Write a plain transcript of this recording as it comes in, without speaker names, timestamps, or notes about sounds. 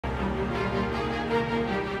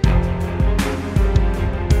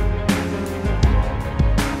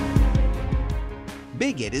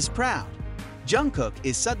BIGHIT is proud. Jungkook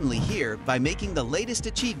is suddenly here by making the latest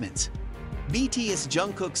achievements. BTS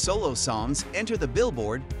Jungkook solo songs enter the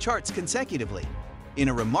Billboard charts consecutively. In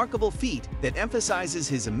a remarkable feat that emphasizes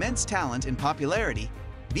his immense talent and popularity,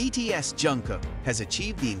 BTS Jungkook has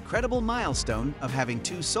achieved the incredible milestone of having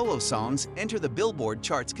 2 solo songs enter the Billboard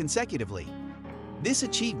charts consecutively. This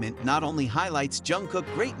achievement not only highlights Jungkook's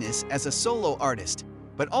greatness as a solo artist,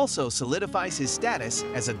 but also solidifies his status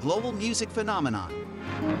as a global music phenomenon.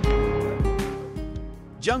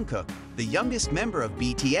 Jungkook, the youngest member of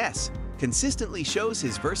BTS, consistently shows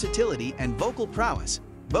his versatility and vocal prowess,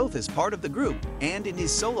 both as part of the group and in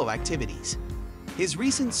his solo activities. His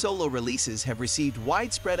recent solo releases have received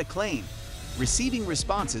widespread acclaim, receiving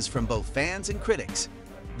responses from both fans and critics.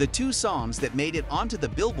 The 2 songs that made it onto the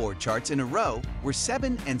Billboard charts in a row were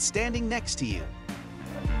 7 and Standing Next to You.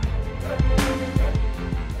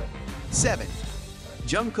 7.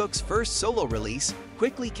 Jungkook's first solo release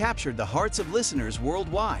quickly captured the hearts of listeners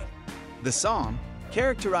worldwide. The song,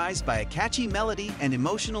 characterized by a catchy melody and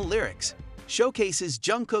emotional lyrics, showcases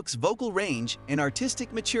Jungkook's vocal range and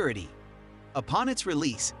artistic maturity. Upon its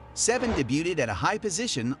release, 7 debuted at a high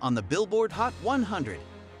position on the Billboard Hot 100,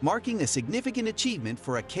 marking a significant achievement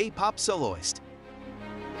for a K-pop soloist.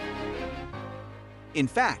 In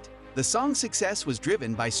fact, the song's success was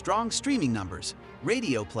driven by strong streaming numbers,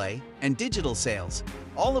 radio play, and digital sales,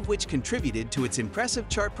 all of which contributed to its impressive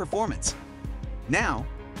chart performance. Now,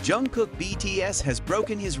 Jungkook BTS has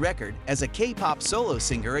broken his record as a K-pop solo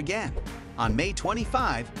singer again. On May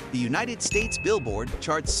 25, the United States Billboard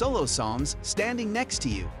charts solo songs Standing Next to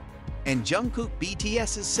You, and Jungkook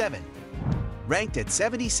BTS's 7, ranked at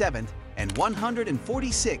 77th and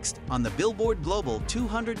 146th on the Billboard Global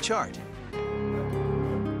 200 chart.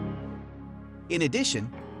 In addition,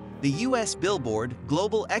 the US Billboard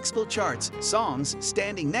Global Expo charts songs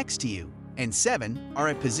Standing Next to You and 7 are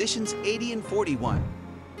at positions 80 and 41.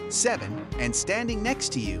 7 and Standing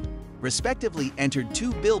Next to You respectively entered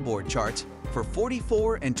 2 Billboard charts for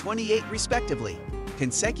 44 and 28 respectively,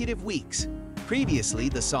 consecutive weeks. Previously,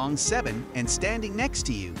 the songs 7 and Standing Next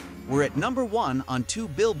to You were at number 1 on 2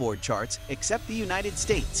 Billboard charts except the United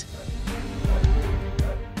States.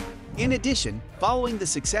 In addition, following the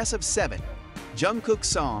success of 7, Jungkook's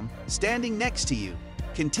song, Standing Next to You,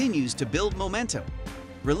 continues to build momentum.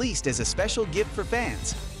 Released as a special gift for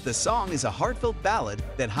fans, the song is a heartfelt ballad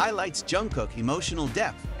that highlights Jungkook's emotional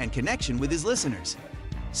depth and connection with his listeners.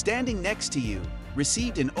 Standing Next to You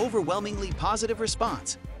received an overwhelmingly positive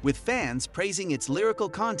response, with fans praising its lyrical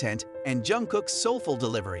content and Jungkook's soulful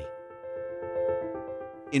delivery.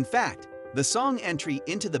 In fact, the song entry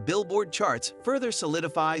into the Billboard charts further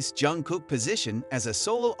solidifies Jungkook's position as a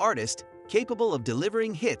solo artist capable of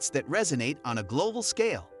delivering hits that resonate on a global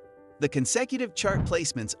scale. The consecutive chart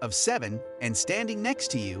placements of 7 and Standing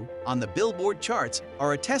Next to You on the Billboard charts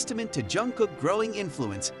are a testament to Jungkook's growing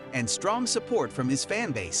influence and strong support from his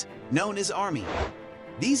fanbase, known as ARMY.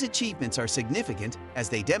 These achievements are significant as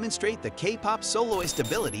they demonstrate the K-pop soloist's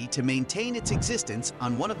ability to maintain its existence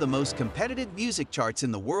on one of the most competitive music charts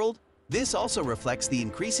in the world. This also reflects the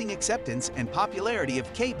increasing acceptance and popularity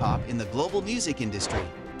of K-pop in the global music industry.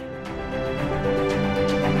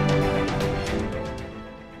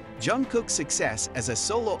 Jungkook's success as a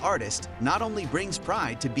solo artist not only brings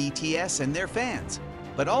pride to BTS and their fans,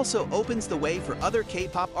 but also opens the way for other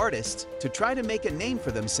K-pop artists to try to make a name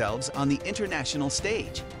for themselves on the international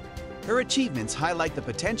stage. Her achievements highlight the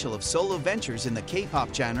potential of solo ventures in the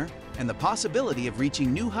K-pop genre and the possibility of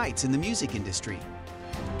reaching new heights in the music industry.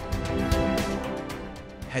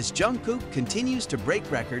 As Jungkook continues to break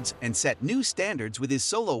records and set new standards with his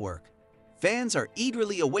solo work, fans are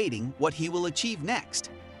eagerly awaiting what he will achieve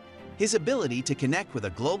next. His ability to connect with a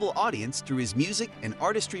global audience through his music and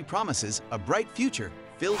artistry promises a bright future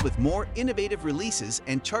filled with more innovative releases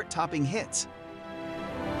and chart-topping hits.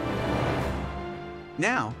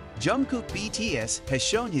 Now, Jungkook BTS has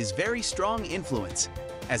shown his very strong influence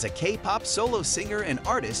as a K-pop solo singer and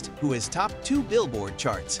artist who has topped 2 Billboard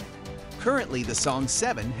charts. Currently, the song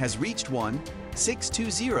 7 has reached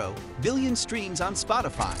 1.620 billion streams on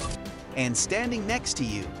Spotify, and Standing Next to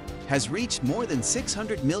You has reached more than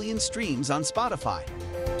 600 million streams on Spotify.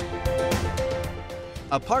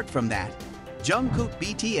 Apart from that, Jungkook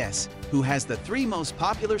BTS, who has the 3 most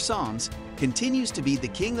popular songs, continues to be the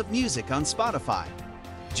king of music on Spotify.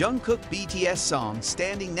 Jungkook BTS song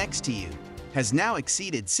Standing Next to You has now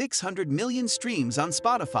exceeded 600 million streams on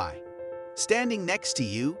Spotify. Standing Next to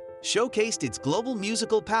You showcased its global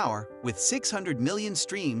musical power with 600 million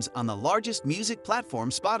streams on the largest music platform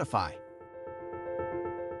Spotify.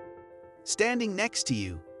 Standing Next to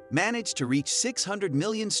You managed to reach 600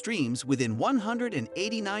 million streams within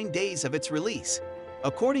 189 days of its release.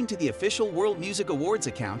 According to the official World Music Awards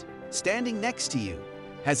account, Standing Next to You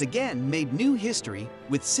has again made new history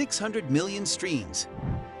with 600 million streams.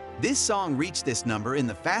 This song reached this number in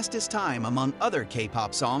the fastest time among other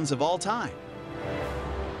K-pop songs of all time.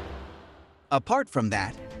 Apart from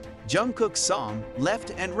that, Jungkook's song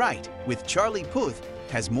Left and Right with Charlie Puth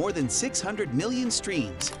has more than 600 million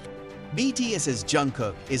streams. BTS's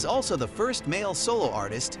Jungkook is also the first male solo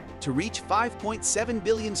artist to reach 5.7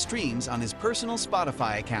 billion streams on his personal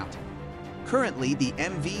Spotify account. Currently, the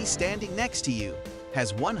MV Standing Next to You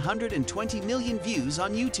has 120 million views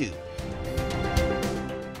on YouTube.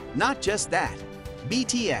 Not just that,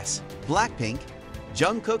 BTS, Blackpink,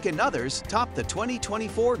 Jungkook and others topped the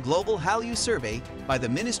 2024 Global Hallyu Survey by the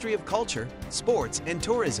Ministry of Culture, Sports and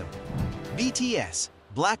Tourism. BTS,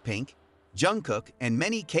 Blackpink, Jungkook and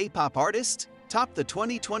many K-pop artists topped the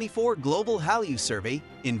 2024 Global Hallyu Survey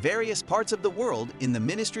in various parts of the world. In the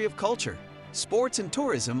Ministry of Culture, Sports and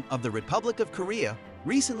Tourism of the Republic of Korea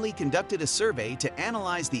recently conducted a survey to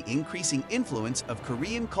analyze the increasing influence of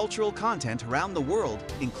Korean cultural content around the world,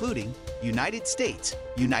 including United States,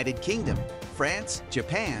 United Kingdom, France,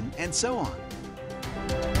 Japan, and so on.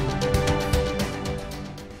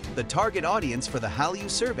 The target audience for the Hallyu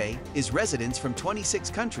survey is residents from 26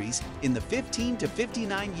 countries in the 15 to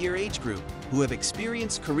 59-year age group who have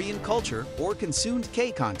experienced Korean culture or consumed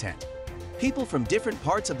K-content. People from different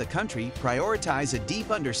parts of the country prioritize a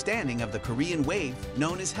deep understanding of the Korean wave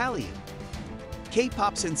known as Hallyu.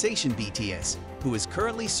 K-pop sensation BTS, who is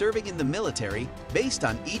currently serving in the military based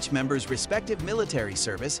on each member's respective military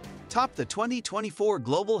service, topped the 2024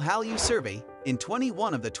 Global Hallyu Survey in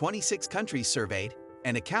 21 of the 26 countries surveyed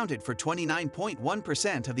and accounted for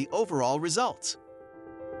 29.1% of the overall results.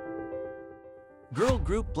 Girl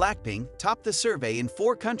group Blackpink topped the survey in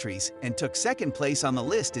 4 countries and took second place on the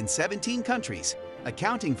list in 17 countries,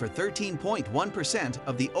 accounting for 13.1%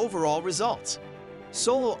 of the overall results.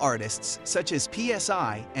 Solo artists such as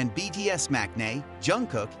PSI and BTS maknae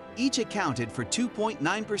Jungkook each accounted for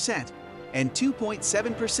 2.9% and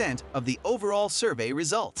 2.7% of the overall survey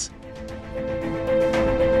results.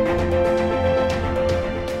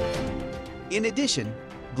 In addition,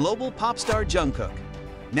 global pop star Jungkook.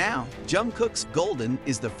 Now, Jungkook's Golden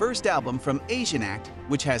is the first album from Asian Act,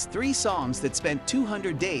 which has 3 songs that spent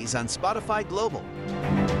 200 days on Spotify Global.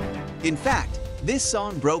 In fact, this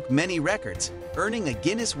song broke many records, earning a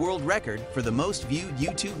Guinness World Record for the most viewed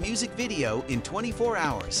YouTube music video in 24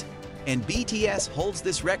 hours, and BTS holds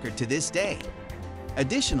this record to this day.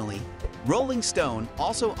 Additionally, Rolling Stone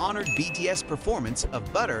also honored BTS' performance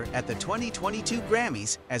of Butter at the 2022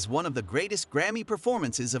 Grammys as one of the greatest Grammy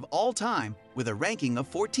performances of all time, with a ranking of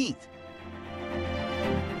 14th.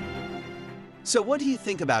 So what do you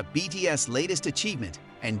think about BTS' latest achievement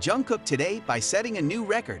and Jungkook today by setting a new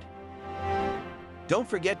record? Don't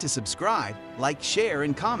forget to subscribe, like, share,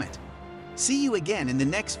 and comment. See you again in the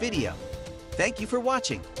next video. Thank you for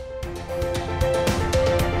watching.